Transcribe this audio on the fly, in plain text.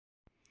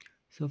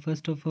So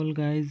first of all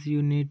guys,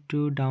 you need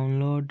to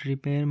download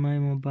Repair My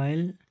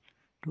Mobile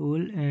tool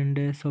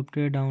and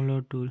software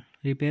download tool.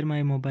 Repair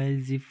My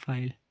Mobile zip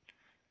file,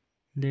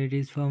 that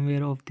is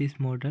firmware of this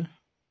model,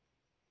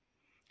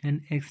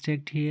 and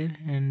extract here,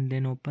 and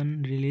then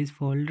open release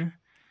folder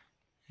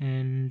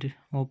and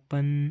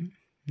open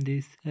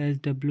this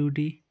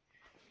SWD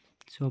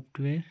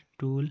software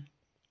tool.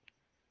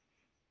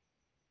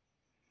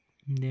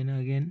 Then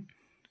again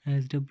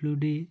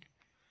SWD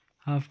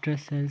after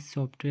sales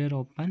software,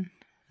 open,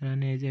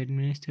 run as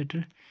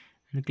administrator,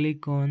 and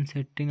click on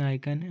setting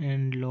icon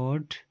and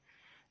load,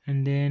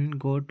 and then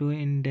go to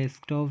in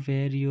desktop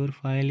where your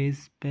file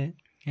is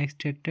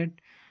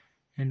extracted,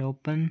 and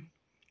open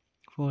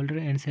folder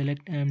and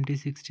select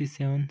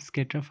MD67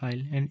 scatter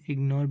file and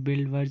ignore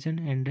build version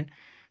and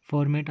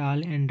format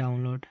all and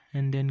download,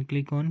 and then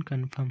click on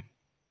confirm.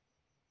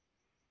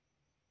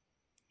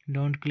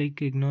 Don't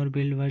click ignore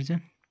build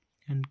version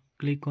and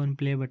click on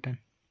play button.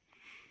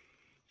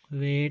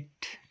 Wait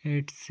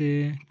its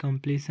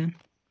completion.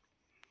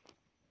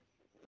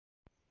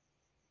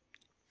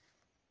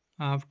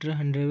 After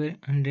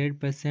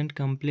 100%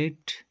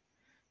 complete,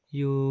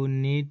 you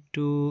need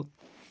to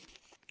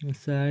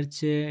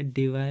search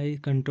device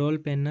control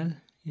panel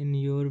in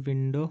your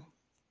window.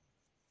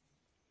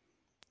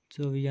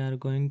 So we are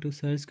going to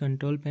search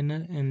control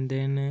panel and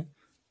then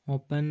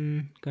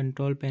open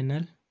control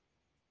panel.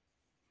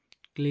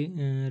 Click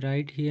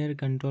right here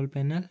control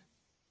panel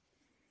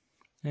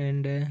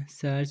and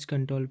search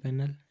control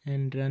panel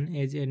and run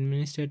as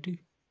administrative.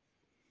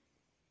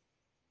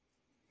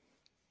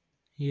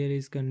 Here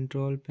is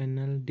control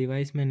panel,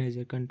 device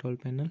manager control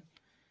panel.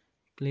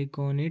 Click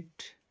on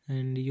it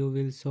and you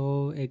will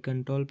show a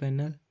control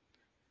panel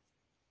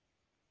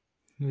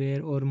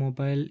where our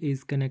mobile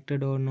is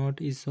connected or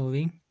not is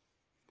showing.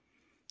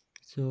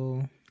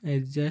 So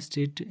adjust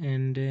it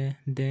and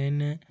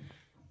then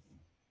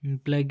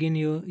plug in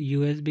your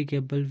USB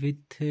cable with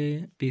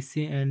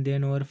PC, and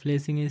then our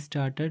flashing is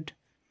started.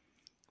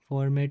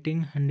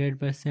 Formatting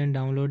 100%,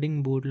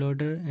 downloading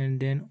bootloader, and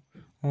then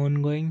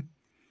ongoing.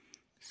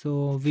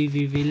 So we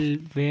will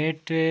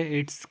wait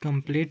it's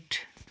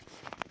complete.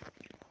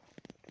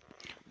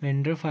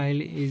 Vendor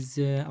file is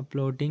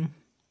uploading,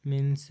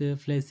 means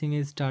flashing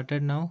is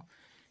started now,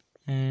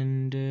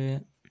 and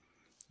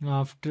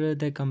after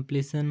the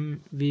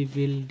completion we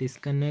will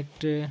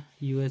disconnect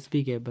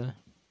USB cable.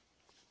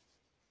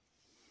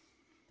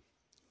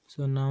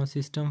 So now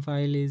system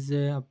file is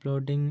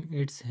uploading.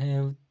 It's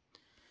have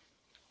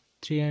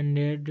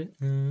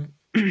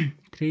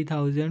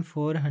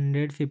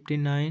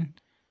 3459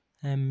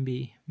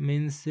 MB,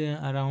 means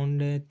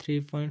around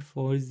 3.4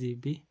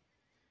 GB.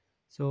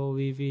 So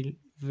we will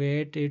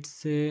wait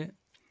its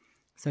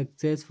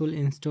successful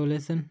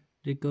installation.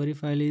 Recovery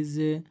file is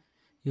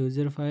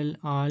user file,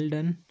 all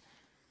done.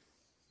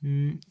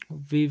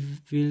 We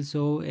will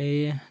show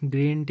a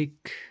green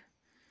tick.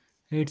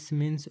 It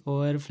means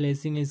our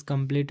flashing is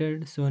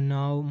completed. So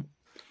now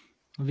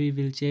we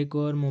will check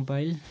our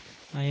mobile.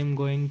 I am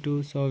going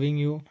to showing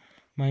you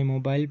my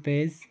mobile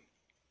page.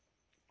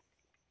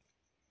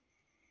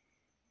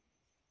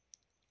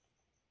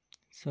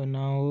 So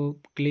now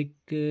click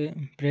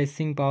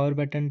pressing power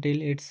button till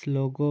its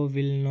logo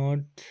will not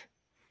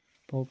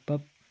pop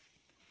up,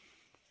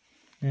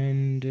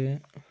 and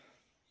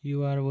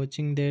you are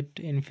watching that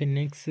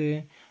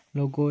Infinix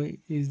logo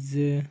is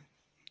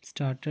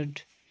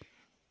started.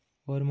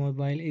 Our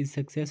mobile is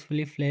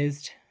successfully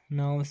flashed.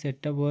 Now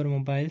set up our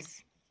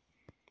mobiles.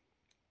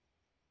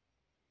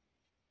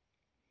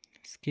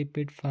 Skip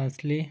it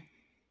fastly.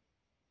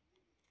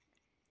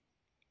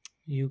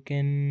 You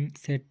can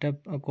set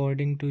up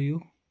according to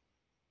you.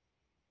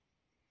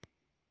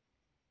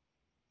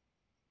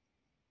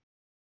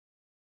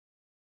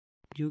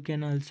 You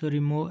can also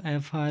remove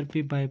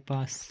FRP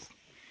bypass,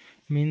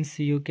 means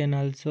you can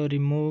also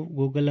remove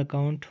Google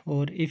account,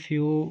 or if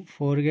you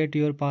forget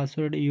your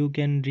password you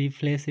can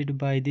refresh it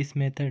by this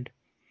method.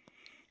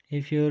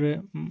 If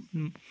your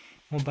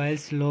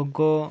mobile's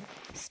logo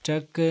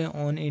stuck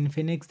on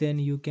Infinix, then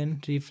you can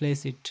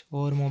refresh it.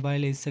 Or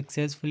mobile is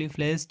successfully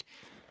flashed.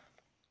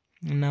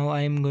 Now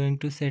I am going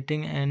to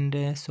setting and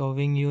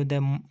showing you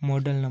the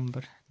model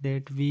number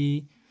that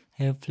we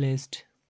have flashed.